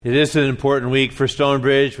It is an important week for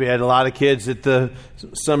Stonebridge. We had a lot of kids at the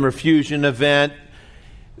Summer Fusion event.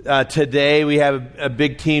 Today we have a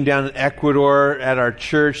big team down in Ecuador at our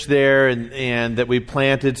church there, and that we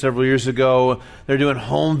planted several years ago. They're doing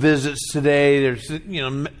home visits today. It's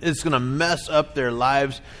going to mess up their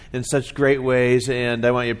lives in such great ways, and I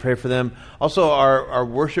want you to pray for them. Also, our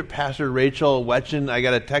worship pastor, Rachel Wetchen, I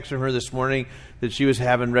got a text from her this morning that she was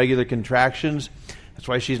having regular contractions. That's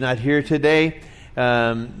why she's not here today.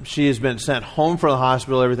 She has been sent home from the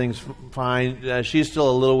hospital. Everything's fine. She's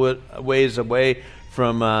still a little ways away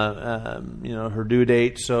from her due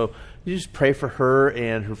date. So you just pray for her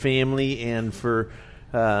and her family and for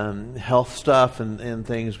health stuff and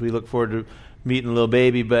things. We look forward to meeting a little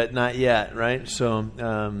baby, but not yet, right?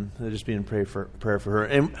 So just being prayer for her.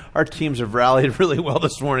 And our teams have rallied really well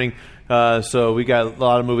this morning. So we got a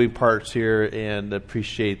lot of moving parts here, and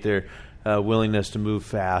appreciate their willingness to move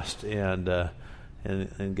fast and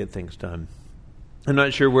get things done. I'm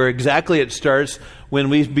not sure where exactly it starts when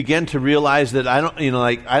we begin to realize that I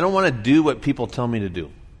don't want to do what people tell me to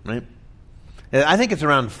do, right? And I think it's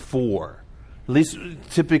around 4. At least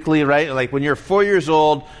typically, right? Like when you're 4 years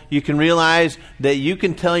old, you can realize that you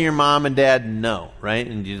can tell your mom and dad no, right?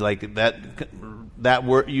 And you like that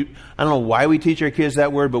word. I don't know why we teach our kids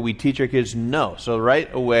that word, but we teach our kids no. So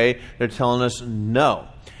right away, they're telling us no.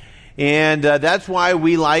 And that's why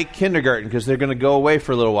we like kindergarten, because they're going to go away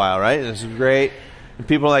for a little while, right? This is great. And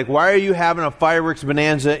people are like, why are you having a fireworks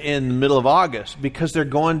bonanza in the middle of August? Because they're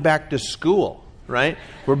going back to school, right?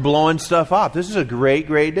 We're blowing stuff off. This is a great,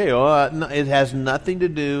 great day. It has nothing to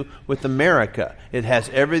do with America. It has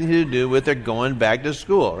everything to do with they're going back to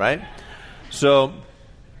school, right? So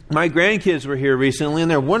my grandkids were here recently, and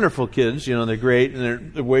they're wonderful kids. They're great,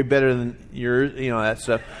 and they're way better than yours, that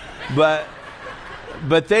stuff.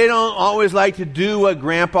 But they don't always like to do what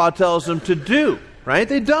Grandpa tells them to do, right?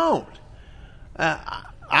 They don't.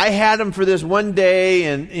 I had them for this one day,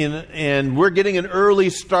 and we're getting an early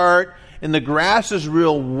start, and the grass is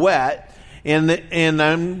real wet, and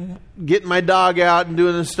I'm getting my dog out and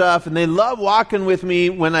doing this stuff, and they love walking with me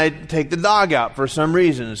when I take the dog out for some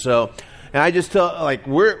reason. So, and I just tell, like,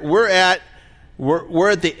 we're at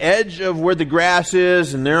the edge of where the grass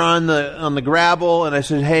is, and they're on the gravel, and I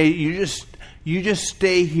said, hey, you just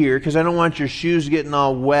stay here, because I don't want your shoes getting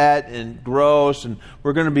all wet and gross, and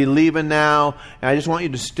we're going to be leaving now, and I just want you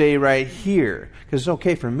to stay right here, because it's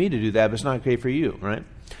okay for me to do that, but it's not okay for you, right?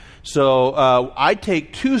 So I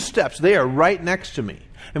take 2 steps. They are right next to me.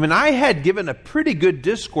 I mean, I had given a pretty good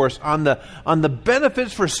discourse on the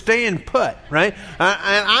benefits for staying put, right?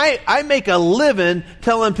 And I make a living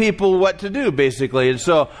telling people what to do, basically. And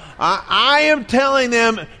so I am telling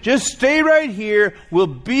them, just stay right here. We'll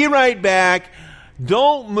be right back.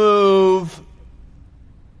 Don't move.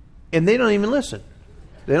 And they don't even listen.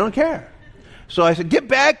 They don't care. So I said, get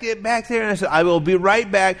back there. And I said, I will be right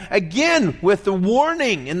back. Again, with the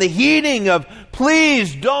warning and the heeding of,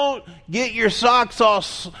 please don't get your socks all,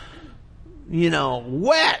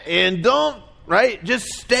 wet. And don't, right? Just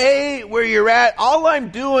stay where you're at. All I'm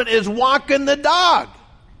doing is walking the dog.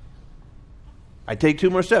 I take 2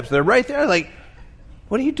 more steps. They're right there like,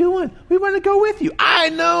 what are you doing? We want to go with you. I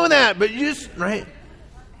know that, but you just, right?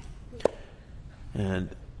 And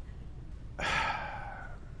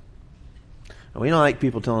we don't like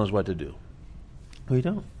people telling us what to do. We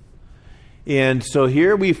don't. And so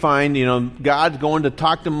here we find, God's going to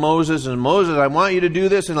talk to Moses, and Moses, I want you to do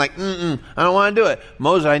this, and like, I don't want to do it.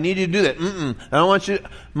 Moses, I need you to do that. I don't want you to.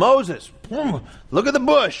 Moses, look at the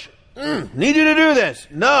bush. Need you to do this.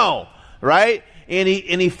 No, right? And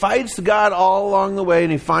he fights God all along the way,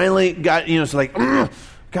 and he finally got, it's like,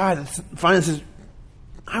 God finally says,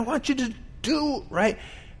 I want you to do, right?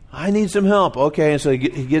 I need some help. Okay, and so he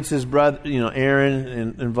gets his brother,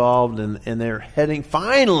 Aaron, involved, and they're heading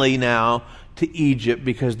finally now to Egypt,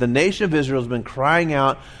 because the nation of Israel has been crying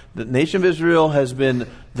out. The nation of Israel has been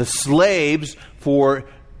the slaves for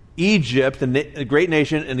Egypt, the great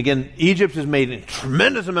nation. And again, Egypt has made a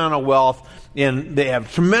tremendous amount of wealth, and they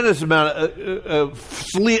have tremendous amount of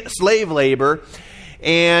slave labor.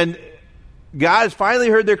 And God has finally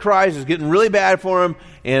heard their cries. It's getting really bad for them.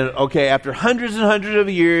 And okay, after hundreds and hundreds of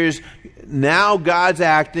years, now God's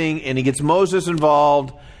acting, and he gets Moses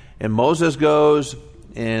involved, and Moses goes,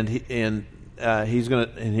 and he's going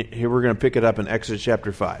to. And here we're going to pick it up in Exodus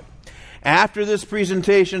chapter 5. After this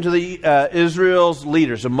presentation to the Israel's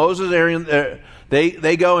leaders, so Moses, Aaron,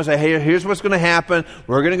 they go and say, "Hey, here's what's going to happen.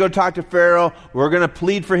 We're going to go talk to Pharaoh. We're going to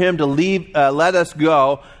plead for him to leave, let us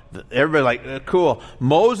go." Everybody cool.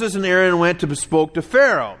 Moses and Aaron went to spoke to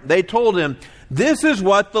Pharaoh. They told him, This is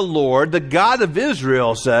what the Lord, the God of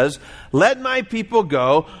Israel, says, let my people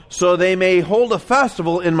go so they may hold a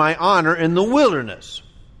festival in my honor in the wilderness.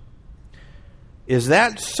 Is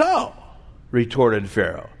that so? Retorted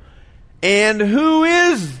Pharaoh. And who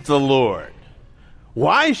is the Lord?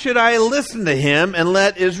 Why should I listen to him and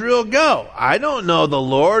let Israel go? I don't know the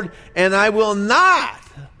Lord, and I will not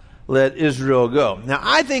let Israel go. Now,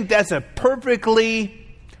 I think that's a perfectly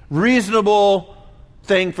reasonable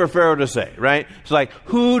thing for Pharaoh to say, right? It's like,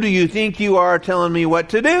 who do you think you are telling me what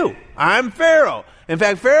to do? I'm Pharaoh. In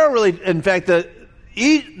fact, the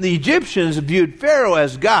Egyptians viewed Pharaoh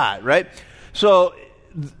as God, right? So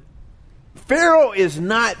Pharaoh is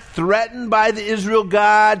not threatened by the Israel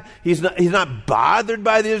God. He's not bothered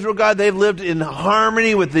by the Israel God. They've lived in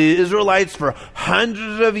harmony with the Israelites for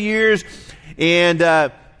hundreds of years.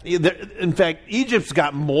 And in fact, Egypt's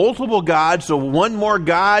got multiple gods, so one more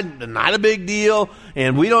God, not a big deal.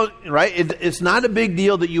 And we don't, right? It's not a big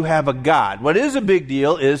deal that you have a God. What is a big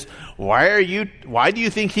deal is, why do you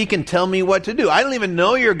think he can tell me what to do? I don't even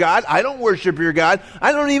know your God. I don't worship your God.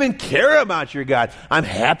 I don't even care about your God. I'm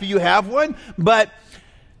happy you have one, but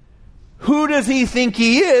who does he think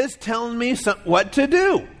he is telling me what to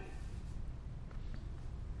do?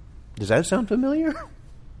 Does that sound familiar?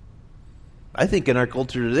 I think in our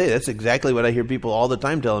culture today, that's exactly what I hear people all the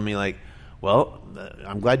time telling me, like, well,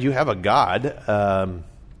 I'm glad you have a God.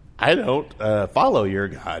 I don't follow your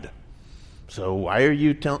God. So why do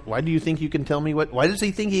you think you can tell me why does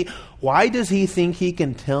he think he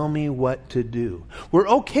can tell me what to do? We're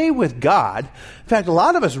okay with God. In fact, a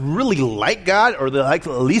lot of us really like God, or they like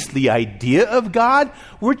at least the idea of God.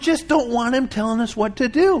 We just don't want him telling us what to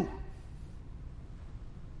do.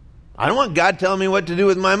 I don't want God telling me what to do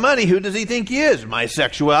with my money. Who does he think he is? My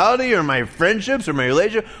sexuality, or my friendships, or my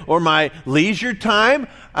relationship, or my leisure time,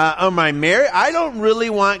 or my marriage? I don't really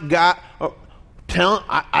want God.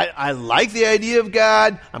 I like the idea of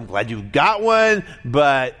God. I'm glad you've got one,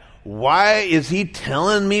 but why is he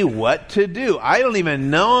telling me what to do? I don't even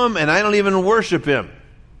know him, and I don't even worship him.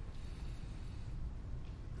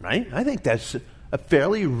 Right? I think that's a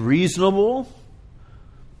fairly reasonable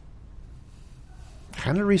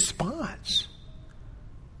kind of response.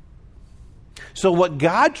 So what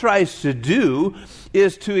God tries to do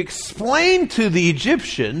is to explain to the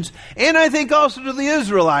Egyptians, and I think also to the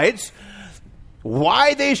Israelites,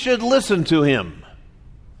 why they should listen to him.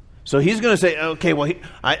 So he's going to say, okay, well,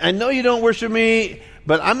 I know you don't worship me,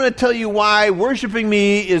 but I'm going to tell you why worshiping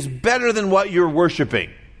me is better than what you're worshiping.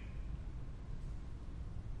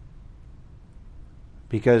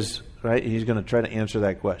 Because, right, he's going to try to answer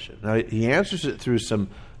that question. Now, he answers it through some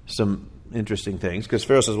interesting things, because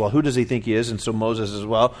Pharaoh says, well, who does he think he is? And so Moses says,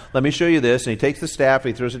 well, let me show you this. And he takes the staff,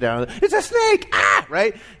 he throws it down. It's a snake! Ah!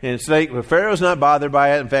 Right? And it's like, well, Pharaoh's not bothered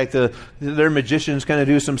by it. In fact, their magicians kind of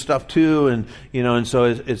do some stuff too. And so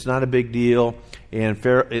it's not a big deal. And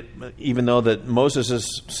Pharaoh, even though that Moses'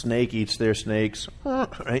 snake eats their snakes,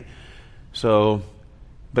 right? So,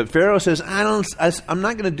 but Pharaoh says, I'm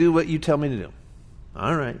not going to do what you tell me to do.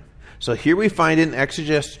 All right. So here we find in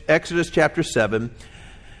Exodus chapter 7,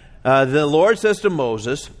 the Lord says to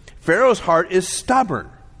Moses, Pharaoh's heart is stubborn.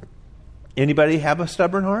 Anybody have a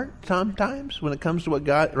stubborn heart sometimes when it comes to what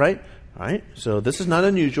God, right? Right? So this is not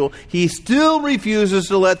unusual. He still refuses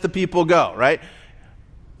to let the people go, right?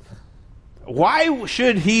 Why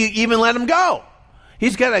should he even let them go?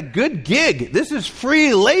 He's got a good gig. This is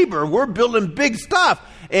free labor. We're building big stuff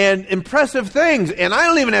and impressive things, and I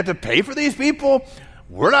don't even have to pay for these people.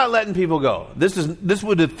 We're not letting people go. This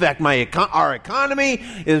would affect our economy.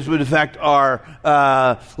 This would affect our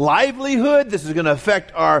livelihood. This is going to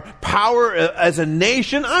affect our power as a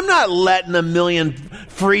nation. I'm not letting 1 million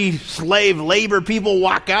free slave labor people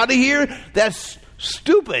walk out of here. That's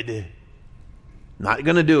stupid. Not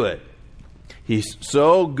going to do it.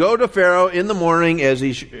 So go to Pharaoh in the morning as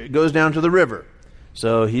he goes down to the river.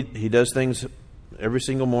 So he does things every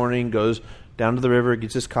single morning, goes down to the river,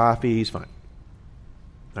 gets his coffee, he's fine.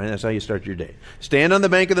 All right, that's how you start your day. Stand on the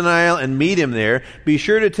bank of the Nile and meet him there. Be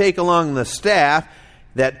sure to take along the staff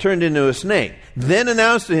that turned into a snake. Then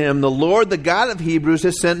announce to him, the Lord, the God of Hebrews,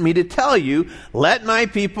 has sent me to tell you, let my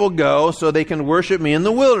people go so they can worship me in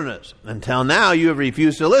the wilderness. Until now, you have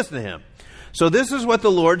refused to listen to him. So this is what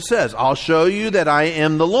the Lord says. I'll show you that I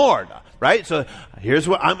am the Lord. Right? So here's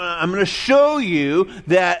what I'm going to show you,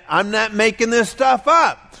 that I'm not making this stuff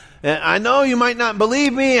up. I know you might not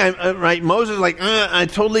believe me. Right? Moses is like, I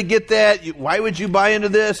totally get that. Why would you buy into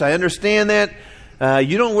this? I understand that.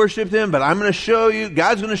 You don't worship him, but I'm going to show you.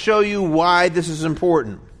 God's going to show you why this is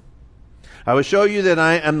important. I will show you that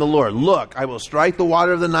I am the Lord. Look, I will strike the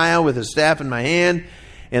water of the Nile with a staff in my hand,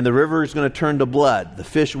 and the river is going to turn to blood. The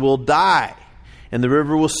fish will die, and the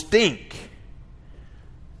river will stink.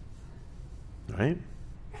 Right?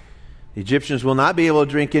 The Egyptians will not be able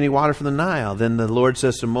to drink any water from the Nile. Then the Lord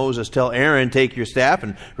says to Moses, tell Aaron, take your staff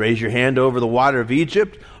and raise your hand over the water of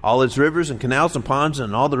Egypt, all its rivers and canals and ponds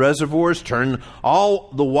and all the reservoirs. Turn all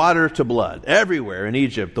the water to blood. Everywhere in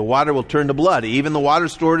Egypt, the water will turn to blood, even the water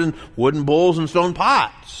stored in wooden bowls and stone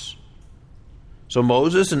pots. So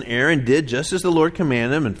Moses and Aaron did just as the Lord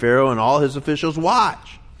commanded them, and Pharaoh and all his officials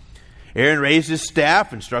watched. Aaron raised his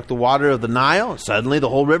staff and struck the water of the Nile, and suddenly the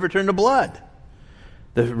whole river turned to blood.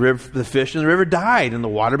 The fish in the river died, and the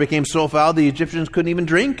water became so foul the Egyptians couldn't even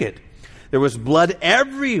drink it. There was blood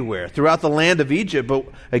everywhere throughout the land of Egypt. But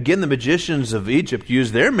again, the magicians of Egypt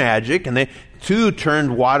used their magic, and they too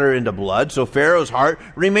turned water into blood. So Pharaoh's heart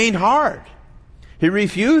remained hard. He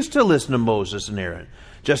refused to listen to Moses and Aaron,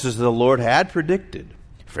 just as the Lord had predicted.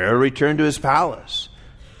 Pharaoh returned to his palace,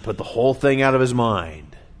 put the whole thing out of his mind.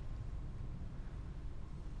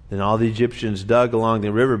 Then all the Egyptians dug along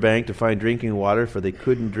the riverbank to find drinking water, for they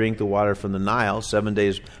couldn't drink the water from the Nile. 7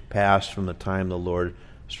 days passed from the time the Lord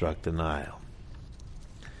struck the Nile.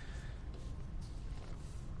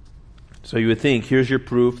 So you would think, here's your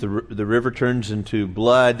proof. The river turns into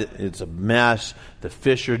blood. It's a mess. The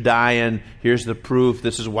fish are dying. Here's the proof.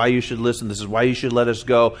 This is why you should listen. This is why you should let us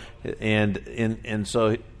go. And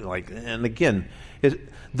so, and again,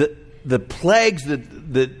 the plagues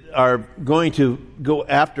that are going to go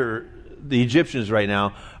after the Egyptians right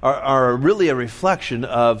now are really a reflection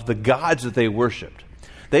of the gods that they worshipped.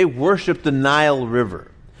 They worshipped the Nile River.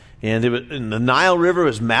 And the Nile River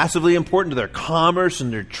was massively important to their commerce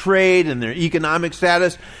and their trade and their economic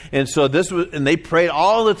status. And so and they prayed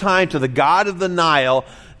all the time to the god of the Nile,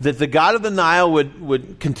 that the god of the Nile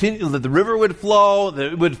would continue, that the river would flow,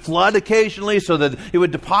 that it would flood occasionally so that it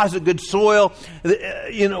would deposit good soil.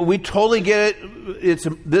 We totally get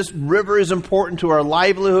it. This river is important to our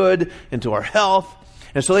livelihood and to our health.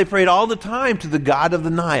 And so they prayed all the time to the god of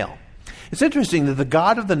the Nile. It's interesting that the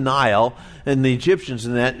god of the Nile and the Egyptians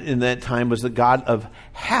in that time was the god of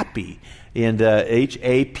Hapi, and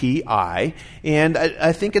Hapi. And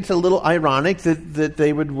I think it's a little ironic that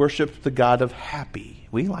they would worship the god of Happy.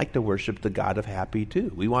 We like to worship the God of happy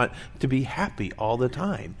too. We want to be happy all the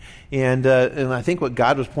time. And I think what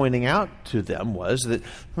God was pointing out to them was that,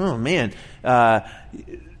 oh man,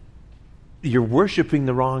 you're worshiping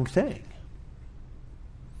the wrong thing.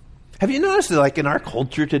 Have you noticed that, like in our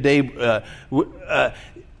culture today,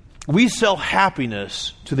 we sell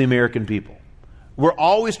happiness to the American people? We're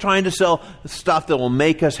always trying to sell stuff that will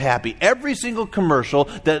make us happy. Every single commercial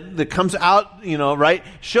that comes out,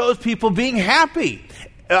 shows people being happy.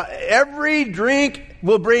 Every drink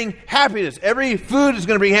will bring happiness. Every food is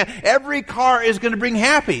going to bring happiness. Every car is going to bring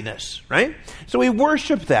happiness, right? So we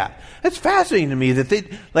worship that. It's fascinating to me that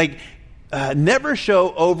they never show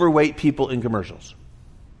overweight people in commercials.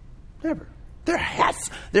 Never.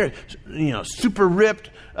 They're super ripped,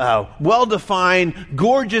 well-defined,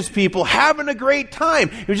 gorgeous people having a great time.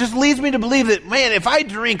 It just leads me to believe that, man, if I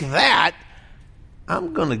drink that,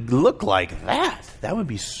 I'm going to look like that. That would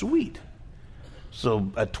be sweet.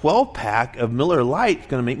 So a 12-pack of Miller Lite is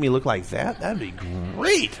going to make me look like that? That'd be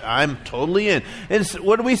great. I'm totally in. And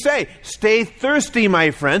what do we say? Stay thirsty,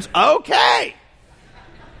 my friends. Okay.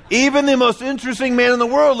 Even the most interesting man in the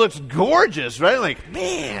world looks gorgeous, right? Like,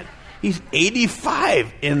 man, he's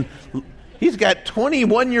 85 and he's got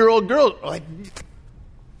 21-year-old girls. Like,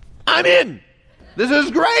 I'm in. This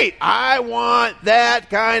is great. I want that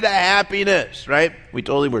kind of happiness, right? We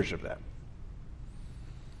totally worship that.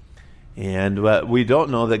 And we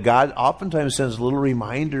don't know that God oftentimes sends little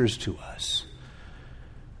reminders to us.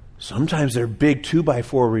 Sometimes they're big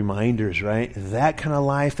 2x4 reminders, right? That kind of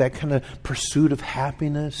life, that kind of pursuit of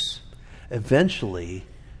happiness, eventually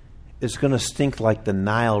is going to stink like the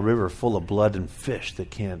Nile River full of blood and fish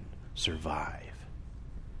that can't survive.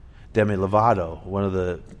 Demi Lovato, one of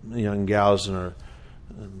the young gals in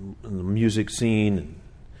the music scene,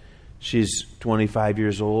 she's 25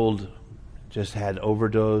 years old, just had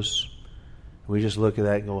overdose. We just look at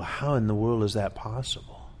that and go, how in the world is that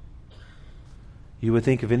possible? You would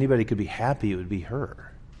think if anybody could be happy, it would be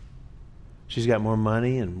her. She's got more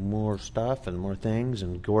money and more stuff and more things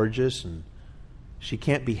and gorgeous, and she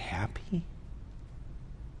can't be happy?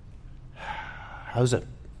 How's a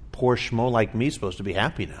poor schmo like me supposed to be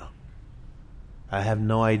happy now? I have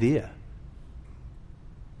no idea.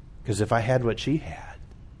 Because if I had what she had,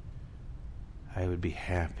 I would be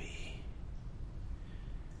happy.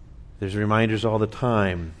 There's reminders all the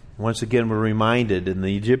time. Once again, we're reminded, and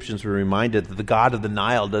the Egyptians were reminded, that the God of the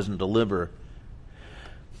Nile doesn't deliver.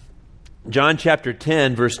 John chapter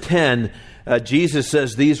 10, verse 10, Jesus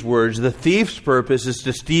says these words, the thief's purpose is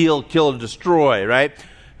to steal, kill, and destroy, right?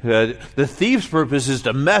 The thief's purpose is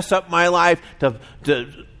to mess up my life, to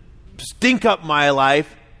stink up my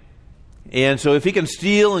life. And so if he can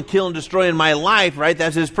steal and kill and destroy in my life, right,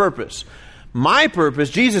 that's his purpose. My purpose,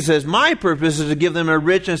 Jesus says, my purpose is to give them a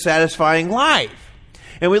rich and satisfying life.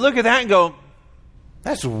 And we look at that and go,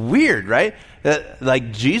 that's weird, right?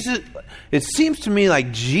 Like Jesus, it seems to me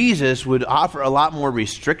like Jesus would offer a lot more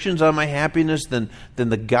restrictions on my happiness than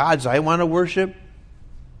the gods I want to worship.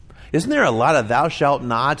 Isn't there a lot of thou shalt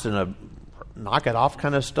nots and a knock it off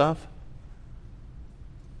kind of stuff?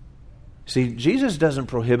 See, Jesus doesn't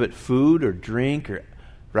prohibit food or drink or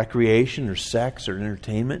recreation or sex or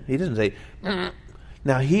entertainment. He doesn't say,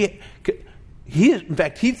 Now, he in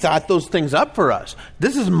fact, he thought those things up for us.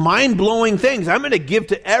 This is mind-blowing things. I'm going to give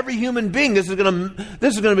to every human being. This is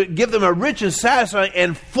going to give them a rich and satisfying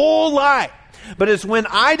and full life. But it's when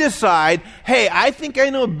I decide, hey, I think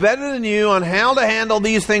I know better than you on how to handle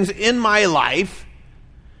these things in my life.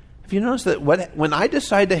 Have you noticed that when I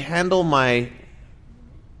decide to handle my,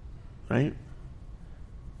 right?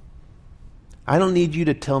 I don't need you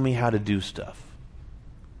to tell me how to do stuff.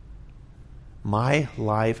 My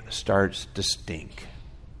life starts to stink.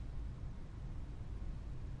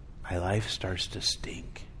 My life starts to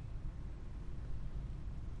stink.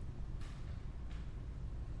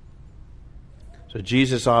 So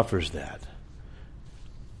Jesus offers that.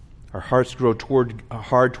 Our hearts grow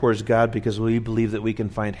hard towards God because we believe that we can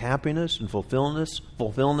find happiness and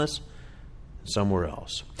fulfillment somewhere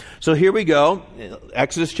else. So here we go,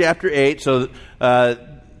 Exodus chapter 8. So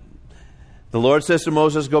the Lord says to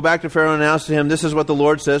Moses, go back to Pharaoh and announce to him, this is what the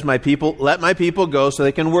Lord says, let my people go so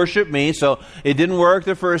they can worship me. So it didn't work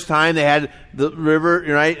the first time. They had the river,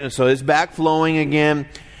 right? And so it's back flowing again.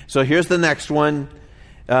 So here's the next one.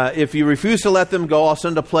 If you refuse to let them go, I'll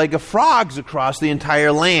send a plague of frogs across the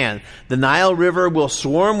entire land. The Nile River will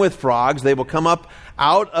swarm with frogs. They will come up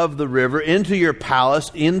out of the river into your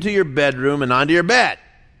palace, into your bedroom, and onto your bed.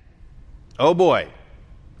 Oh boy,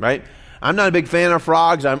 right? I'm not a big fan of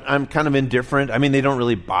frogs. I'm kind of indifferent. I mean, they don't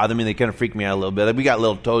really bother me. They kind of freak me out a little bit. We got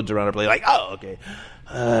little toads around our place, like, oh, okay.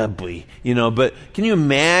 Boy. But can you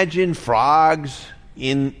imagine frogs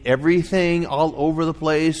in everything all over the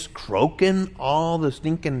place, croaking all the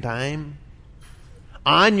stinking time?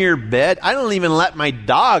 On your bed? I don't even let my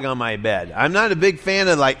dog on my bed. I'm not a big fan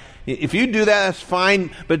of, like, if you do that, that's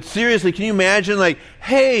fine. But seriously, can you imagine, like,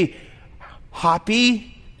 hey,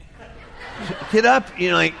 Hoppy, get up,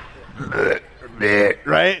 like,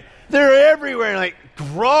 right? They're everywhere, like,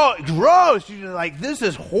 gross. You're like, this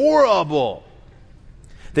is horrible.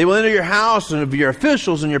 They will enter your house and your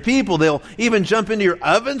officials and your people. They'll even jump into your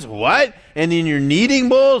ovens. What? And in your kneading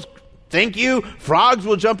bowls? Thank you. Frogs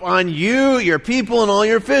will jump on you, your people, and all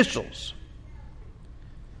your officials.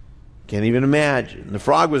 Can't even imagine. The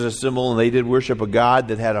frog was a symbol, and they did worship a god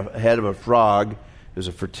that had a head of a frog. It was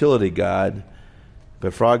a fertility god.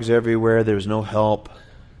 But frogs everywhere. There was no help.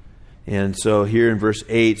 And so here in verse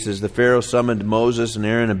 8 says, the Pharaoh summoned Moses and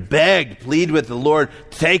Aaron and begged, plead with the Lord,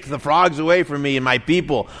 take the frogs away from me and my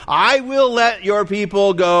people. I will let your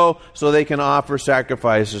people go so they can offer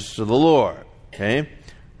sacrifices to the Lord. Okay?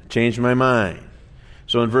 Changed my mind.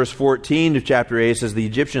 So in verse 14 of chapter 8 it says, the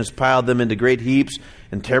Egyptians piled them into great heaps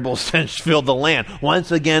and terrible stench filled the land.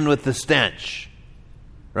 Once again with the stench.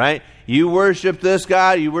 Right? You worship this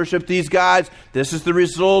God, you worship these gods. This is the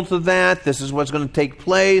result of that. This is what's going to take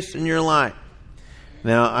place in your life.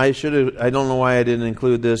 Now, I don't know why I didn't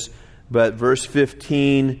include this, but verse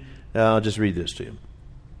 15, I'll just read this to you,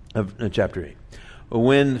 of chapter 8.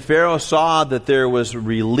 When Pharaoh saw that there was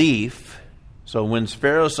relief, so when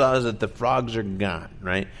Pharaoh saw that the frogs are gone,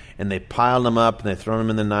 right, and they piled them up and they thrown them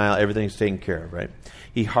in the Nile, everything's taken care of, right?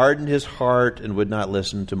 He hardened his heart and would not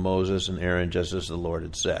listen to Moses and Aaron just as the Lord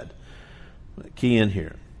had said. Key in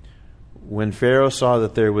here. When Pharaoh saw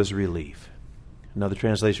that there was relief. Another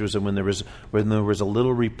translation was that when there was a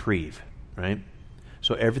little reprieve, right?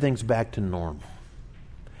 So everything's back to normal.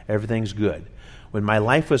 Everything's good. When my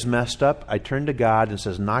life was messed up, I turned to God and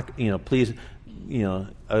says, please,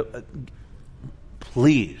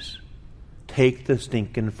 please take the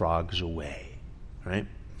stinking frogs away, right?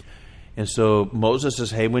 And so Moses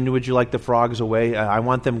says, hey, when would you like the frogs away? I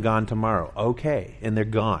want them gone tomorrow. Okay. And they're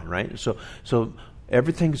gone, right? So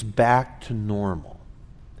everything's back to normal.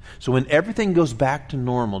 So when everything goes back to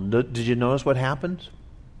normal, did you notice what happens?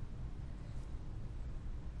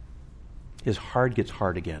 His heart gets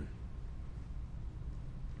hard again.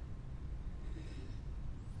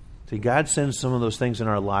 See, God sends some of those things in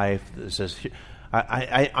our life that says,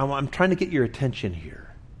 I'm trying to get your attention here.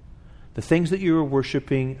 The things that you are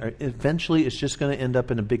worshiping, eventually it's just going to end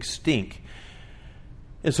up in a big stink.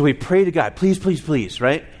 And so we pray to God, please, please, please,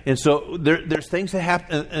 right? And so there's things that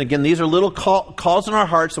happen. And again, these are little calls in our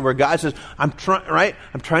hearts where God says, I'm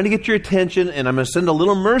trying to get your attention, and I'm going to send a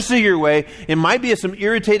little mercy your way. It might be some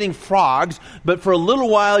irritating frogs, but for a little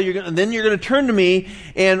while, then you're going to turn to me.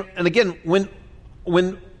 And again, when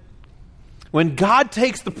God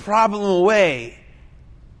takes the problem away,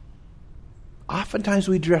 oftentimes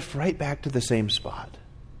we drift right back to the same spot.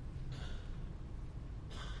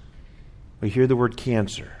 We hear the word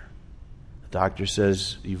cancer. The doctor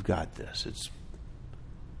says, you've got this. It's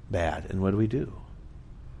bad. And what do?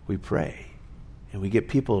 We pray. And we get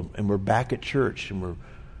people, and we're back at church, and we're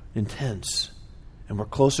intense. And we're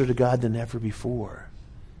closer to God than ever before.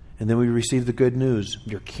 And then we receive the good news.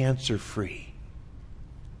 You're cancer-free.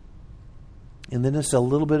 And then it's a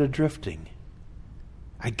little bit of drifting.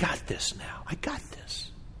 I got this now. I got this.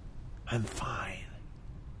 I'm fine.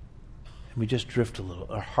 And we just drift a little.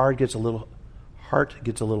 Our heart gets a little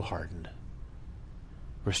hardened.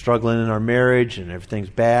 We're struggling in our marriage, and everything's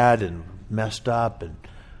bad and messed up, and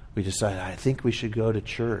we decide, I think we should go to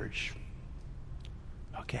church.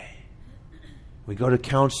 Okay. We go to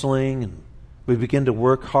counseling, and we begin to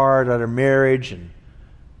work hard at our marriage, and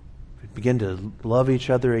we begin to love each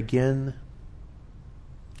other again.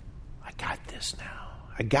 I got this now.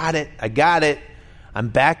 I got it. I'm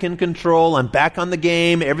back in control. I'm back on the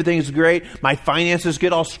game. Everything's great. My finances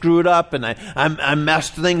get all screwed up, and I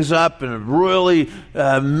messed things up, and really,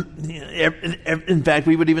 in fact,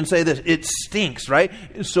 we would even say this, it stinks, right?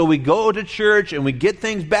 So we go to church, and we get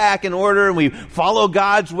things back in order, and we follow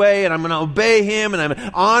God's way, and I'm going to obey Him, and I'm going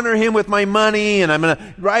to honor Him with my money, and I'm going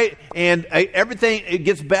to, right? And everything, it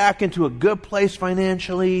gets back into a good place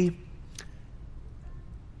financially.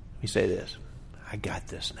 We say this, I got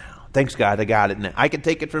this now. Thanks, God, I got it now. I can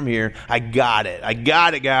take it from here. I got it,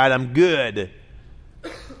 God. I'm good.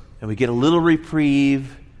 And we get a little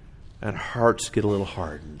reprieve, and hearts get a little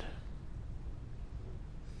hardened.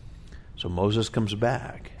 So Moses comes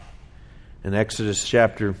back. In Exodus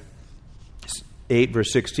chapter 8,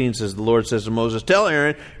 verse 16 says, the Lord says to Moses, tell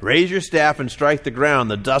Aaron, raise your staff and strike the ground.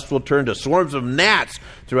 The dust will turn to swarms of gnats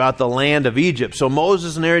throughout the land of Egypt. So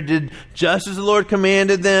Moses and Aaron did just as the Lord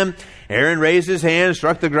commanded them. Aaron raised his hand,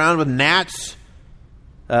 struck the ground with gnats,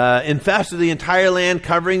 infested the entire land,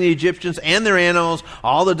 covering the Egyptians and their animals.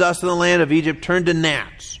 All the dust in the land of Egypt turned to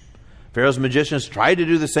gnats. Pharaoh's magicians tried to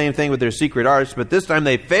do the same thing with their secret arts, but this time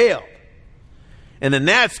they failed. And the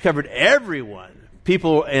gnats covered everyone,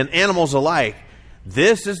 people and animals alike.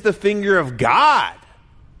 This is the finger of God.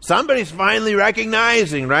 Somebody's finally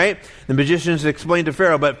recognizing, right? The magicians explained to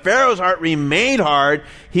Pharaoh, but Pharaoh's heart remained hard.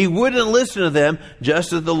 He wouldn't listen to them,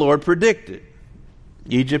 just as the Lord predicted.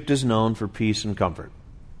 Egypt is known for peace and comfort.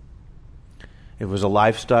 It was a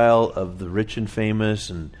lifestyle of the rich and famous,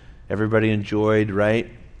 and everybody enjoyed, right?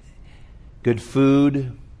 Good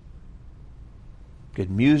food, good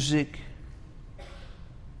music.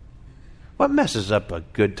 What messes up a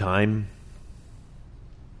good time?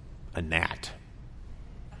 A gnat.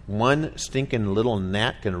 One stinking little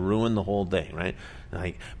gnat can ruin the whole day, right?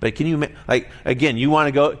 But can you, again, you want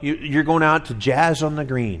to go, you're going out to Jazz on the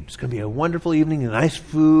Green. It's going to be a wonderful evening, nice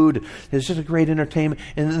food. It's just a great entertainment.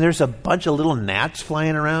 And then there's a bunch of little gnats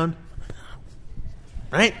flying around.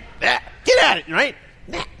 Right? Get at it, right?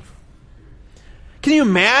 Can you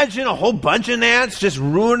imagine a whole bunch of gnats just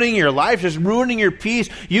ruining your life, just ruining your peace?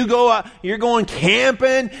 You go out, you're going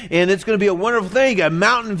camping, and it's going to be a wonderful thing. You got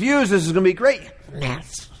mountain views. This is going to be great.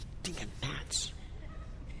 Gnats. Stinking gnats.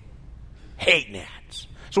 Hate gnats.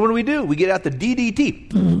 So what do? We get out the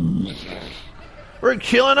DDT. We're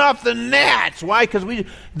killing off the gnats. Why? Because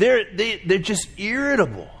they're just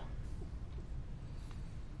irritable.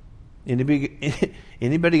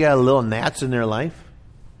 Anybody got a little gnats in their life?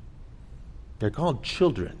 They're called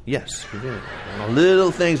children. Yes.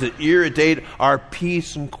 Little things that irritate our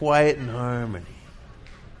peace and quiet and harmony.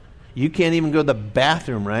 You can't even go to the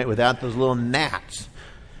bathroom, right, without those little gnats.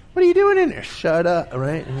 What are you doing in there? Shut up,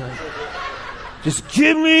 right? Just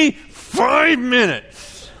give me 5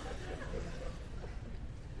 minutes.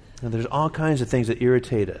 Now, there's all kinds of things that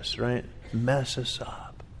irritate us, right? Mess us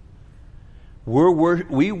up.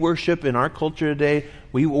 We worship in our culture today,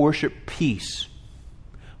 we worship peace.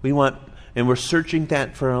 And we're searching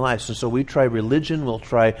that for our lives. And so we try religion, we'll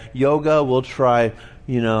try yoga, we'll try,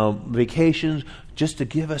 vacations, just to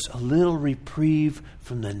give us a little reprieve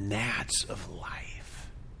from the gnats of life.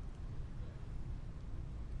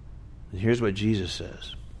 And here's what Jesus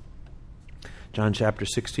says. John chapter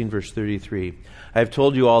 16, verse 33. I have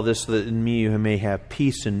told you all this so that in me you may have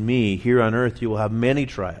peace in me. Here on earth you will have many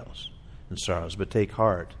trials. and sorrows, but take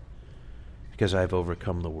heart, because I've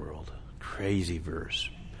overcome the world. Crazy verse.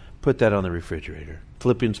 Put that on the refrigerator.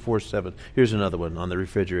 Philippians 4:7. Here's another one on the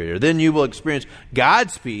refrigerator. Then you will experience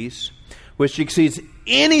God's peace, which exceeds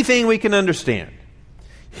anything we can understand.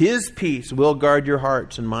 His peace will guard your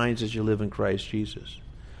hearts and minds as you live in Christ Jesus.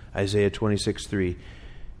 Isaiah 26:3.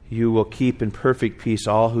 You will keep in perfect peace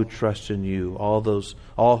all who trust in you,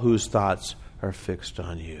 all whose thoughts are fixed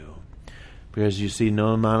on you. Because you see, no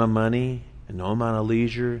amount of money and no amount of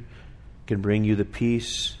leisure can bring you the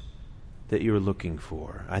peace that you're looking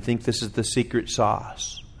for. I think this is the secret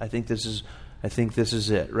sauce. I think this is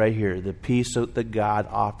it right here. The peace that God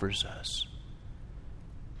offers us.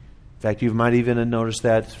 In fact, you might even have noticed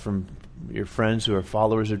that from your friends who are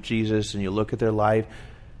followers of Jesus, and you look at their life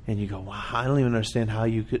and you go, wow, I don't even understand how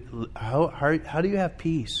do you have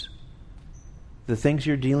peace? The things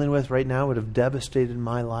you're dealing with right now would have devastated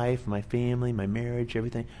my life, my family, my marriage,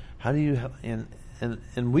 everything. How do you have,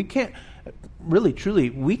 and we can't, really, truly,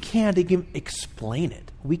 we can't even explain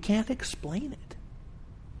it. We can't explain it.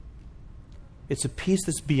 It's a peace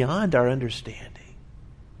that's beyond our understanding.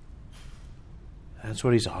 That's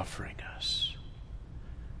what He's offering us.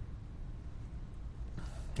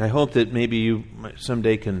 I hope that maybe you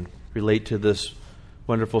someday can relate to this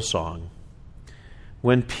wonderful song.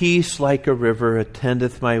 When peace like a river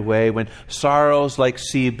attendeth my way, when sorrows like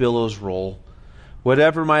sea billows roll,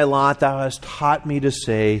 whatever my lot thou hast taught me to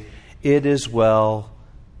say, it is well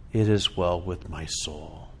with my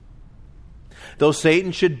soul. Though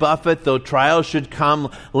Satan should buffet, though trials should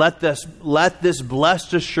come, let this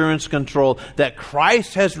blessed assurance control that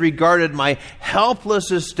Christ has regarded my helpless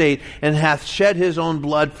estate and hath shed His own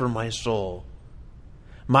blood for my soul.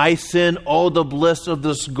 My sin, oh, the bliss of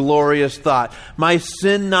this glorious thought. My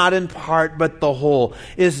sin not in part, but the whole,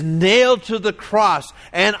 is nailed to the cross,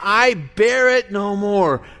 and I bear it no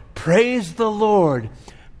more. Praise the Lord,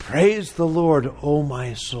 O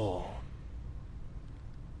my soul.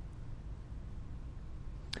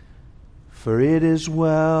 For it is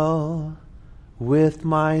well with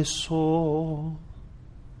my soul.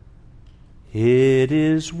 It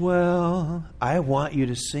is well. I want you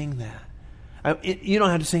to sing that. You don't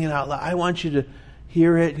have to sing it out loud. I want you to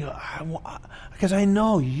hear it. Because I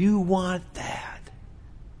know you want that.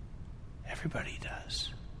 Everybody does.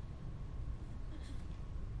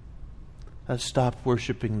 Let's stop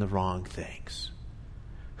worshiping the wrong things.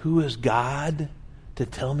 Who is God to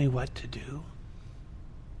tell me what to do?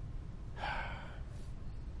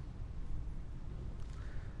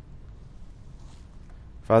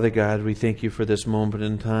 Father God, we thank you for this moment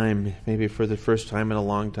in time. Maybe for the first time in a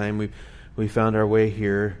long time, we found our way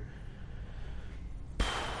here.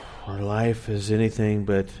 Our life is anything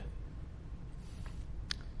but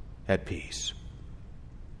at peace.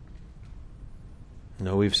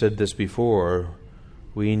 No, we've said this before.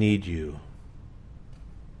 We need you.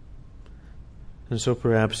 And so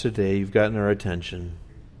perhaps today you've gotten our attention.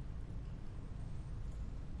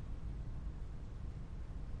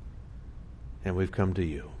 And we've come to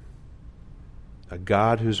you, a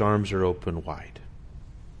God whose arms are open wide.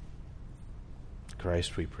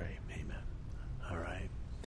 Christ, we pray. Amen.